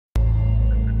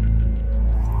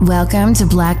Welcome to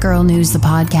Black Girl News, the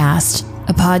podcast,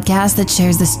 a podcast that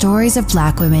shares the stories of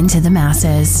Black women to the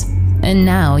masses. And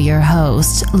now your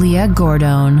host, Leah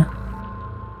Gordon.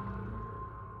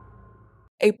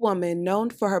 A woman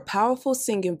known for her powerful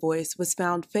singing voice was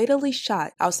found fatally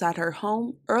shot outside her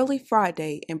home early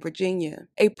Friday in Virginia.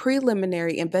 A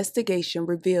preliminary investigation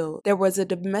revealed there was a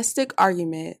domestic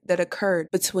argument that occurred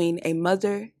between a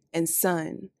mother and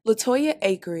son. Latoya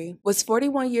Akery was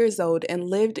 41 years old and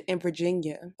lived in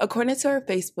Virginia. According to her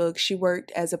Facebook, she worked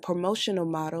as a promotional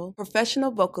model,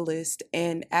 professional vocalist,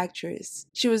 and actress.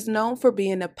 She was known for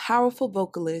being a powerful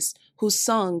vocalist who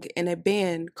sung in a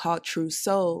band called True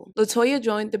Soul. Latoya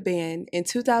joined the band in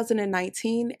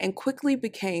 2019 and quickly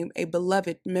became a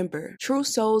beloved member. True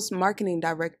Soul's marketing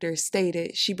director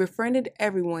stated she befriended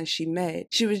everyone she met.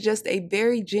 She was just a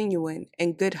very genuine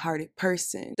and good-hearted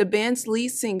person. The band's lead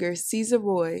singer, Caesar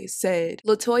Roy, said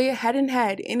Latoya hadn't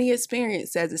had any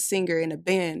experience as a singer in a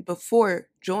band before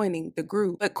joining the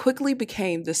group, but quickly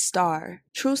became the star.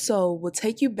 True Soul will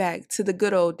take you back to the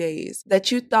good old days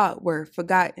that you thought were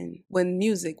forgotten when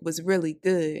music was really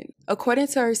good. According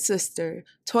to her sister,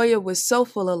 Toya was so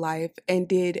full of life and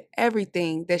did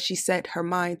everything that she set her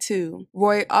mind to.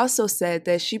 Roy also said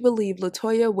that she believed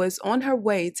Latoya was on her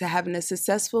way to having a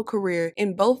successful career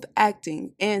in both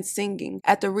acting and singing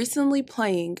after recently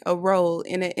playing a role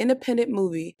in an independent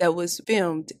movie that was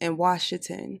filmed in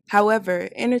Washington. However,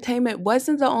 entertainment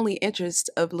wasn't the only interest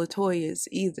of Latoya's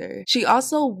either. She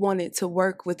also wanted to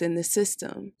work within the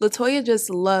system. Latoya just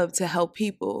loved to help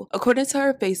people. According to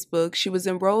her Facebook, she was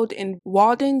enrolled in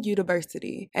Walden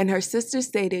University, and her sister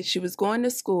stated she was going to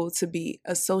school to be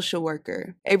a social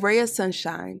worker. A ray of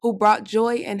sunshine who brought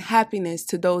joy and happiness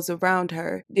to those around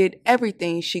her, did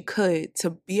everything she could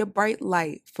to be a bright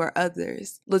light for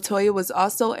others. Latoya was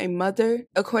also a mother.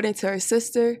 According to her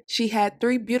sister, she had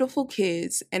 3 beautiful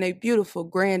kids and a beautiful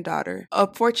granddaughter.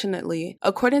 Unfortunately,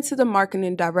 according to the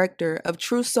marketing director of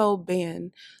True Soul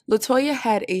Band, Latoya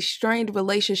had a strained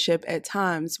relationship at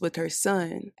times with her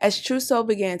son. As True Soul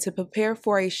began to prepare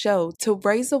for a show to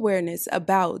raise awareness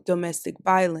about domestic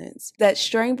violence, that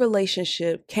strained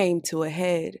relationship came to a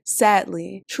head.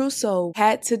 Sadly, True Soul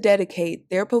had to dedicate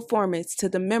their performance to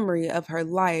the memory of her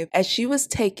life as she was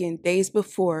taken days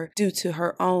before due to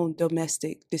her own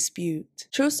domestic dispute.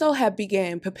 True Soul had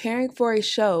began preparing for a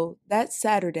show that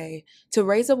Saturday to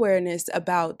raise awareness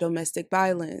about domestic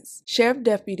violence. Sheriff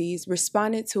deputies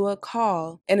responded to a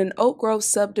call in an Oak Grove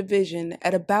subdivision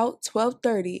at about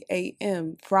 12:30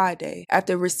 a.m. Friday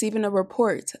after receiving a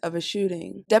report of a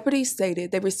shooting. Deputies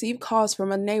stated they received calls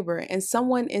from a neighbor and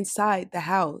someone inside the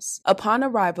house. Upon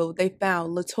arrival, they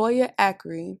found Latoya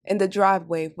Akery in the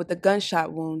driveway with a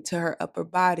gunshot wound to her upper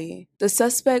body. The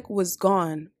suspect was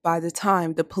gone by the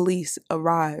time the police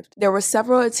arrived. There were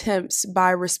several attempts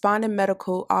by responding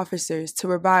medical officers to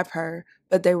revive her,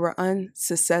 but they were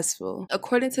unsuccessful.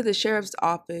 According to the sheriff's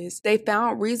office, they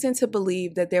found reason to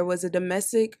believe that there was a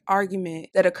domestic argument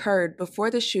that occurred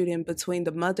before the shooting between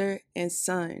the mother and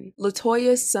son.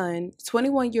 Latoya's son,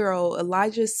 21-year-old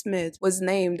Elijah Smith, was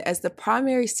named as the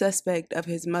primary suspect of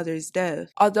his mother's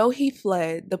death. Although he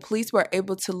fled, the police were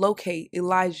able to locate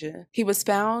Elijah. He was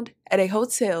found at a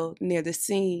hotel near the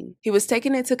scene. He was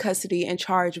taken into custody and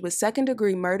charged with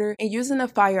second-degree murder and using a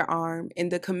firearm in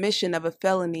the commission of a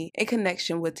felony in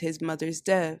connection with his mother's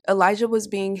death. Elijah was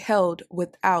being held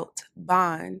without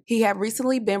bond. He had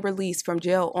recently been released from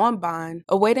jail on bond,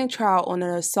 awaiting trial on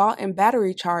an assault and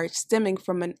battery charge stemming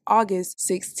from an August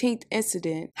 16th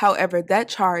incident. However, that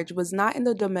charge was not in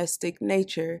the domestic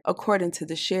nature, according to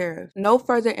the sheriff. No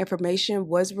further information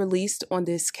was released on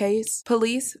this case.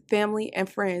 Police, family, and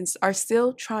friends are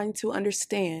still trying to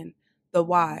understand the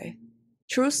why.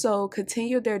 True Soul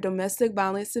continued their domestic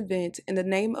violence event in the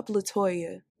name of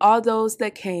Latoya. All those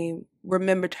that came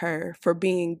remembered her for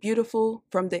being beautiful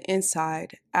from the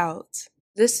inside out.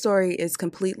 This story is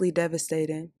completely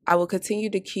devastating. I will continue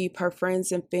to keep her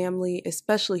friends and family,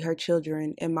 especially her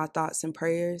children, in my thoughts and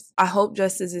prayers. I hope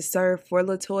justice is served for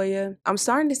Latoya. I'm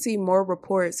starting to see more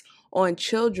reports on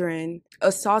children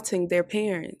assaulting their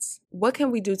parents. What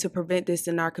can we do to prevent this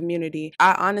in our community?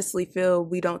 I honestly feel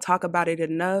we don't talk about it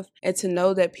enough, and to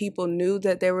know that people knew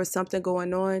that there was something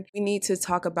going on, we need to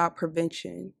talk about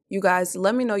prevention. You guys,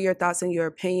 let me know your thoughts and your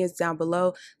opinions down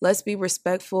below. Let's be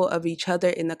respectful of each other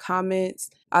in the comments.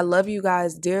 I love you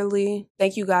guys dearly.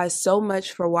 Thank you guys so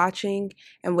much for watching.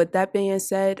 And with that being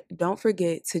said, don't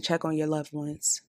forget to check on your loved ones.